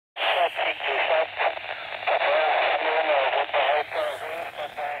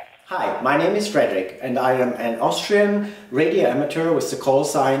Hi, my name is Frederick and I am an Austrian radio amateur with the call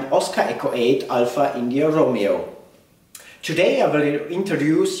sign Oscar Echo 8 Alpha India Romeo. Today I will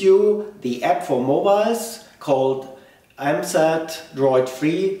introduce you the app for mobiles called SaudiSat Droid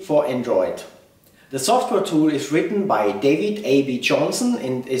Free for Android. The software tool is written by David A.B. Johnson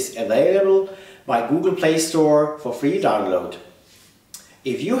and is available by Google Play Store for free download.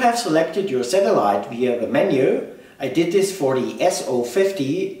 If you have selected your satellite via the menu, I did this for the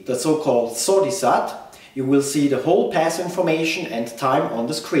SO50, the so-called SaudiSat, you will see the whole path information and time on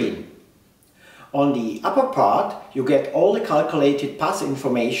the screen. On the upper part you get all the calculated path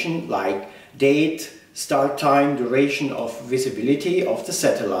information like date, start time, duration of visibility of the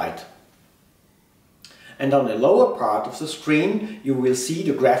satellite. And on the lower part of the screen you will see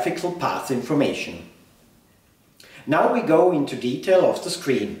the graphical path information. Now we go into detail of the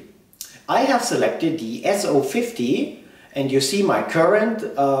screen. I have selected the SO50 and you see my current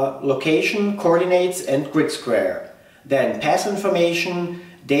location, coordinates and grid square. Then path information,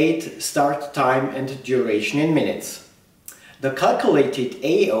 date, start time and duration in minutes. The calculated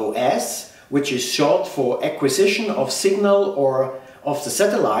AOS, which is short for acquisition of signal or of the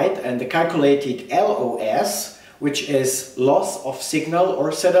satellite, and the calculated LOS, which is loss of signal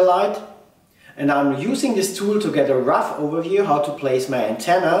or satellite. And I'm using this tool to get a rough overview how to place my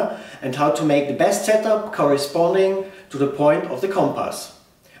antenna and how to make the best setup corresponding to the point of the compass.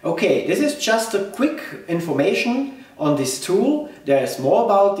 Okay, this is just a quick information on this tool. There is more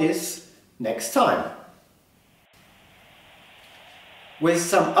about this next time. With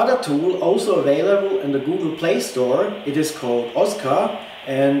some other tool also available in the Google Play Store, it is called Oscar,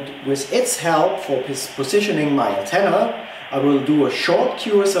 and with its help for positioning my antenna, I will do a short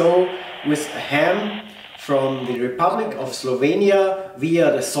QSO with a ham from the Republic of Slovenia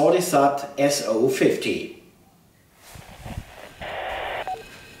via the SaudiSat SO50.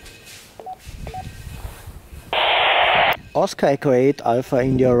 Oscar Echo 8 Alpha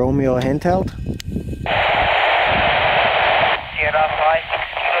India Romeo handheld.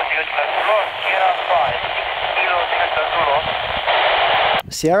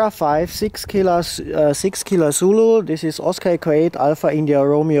 Sierra 5 6 Kilo Zulu, this is Oscar Echo 8 Alpha India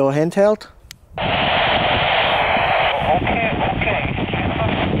Romeo handheld.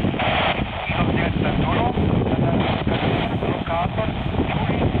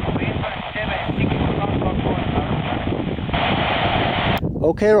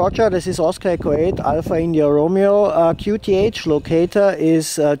 Okay, Roger, this is Oscar Echo 8 Alpha India Romeo. QTH locator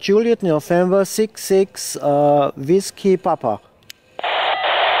is Juliet November 66 Whiskey Papa.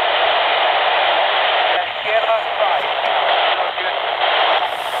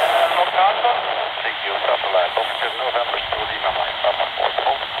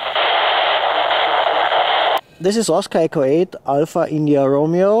 This is Oscar Echo 8 Alpha India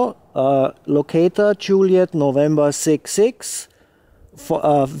Romeo, locator Juliet November 66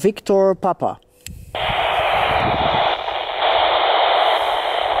 for Victor Papa.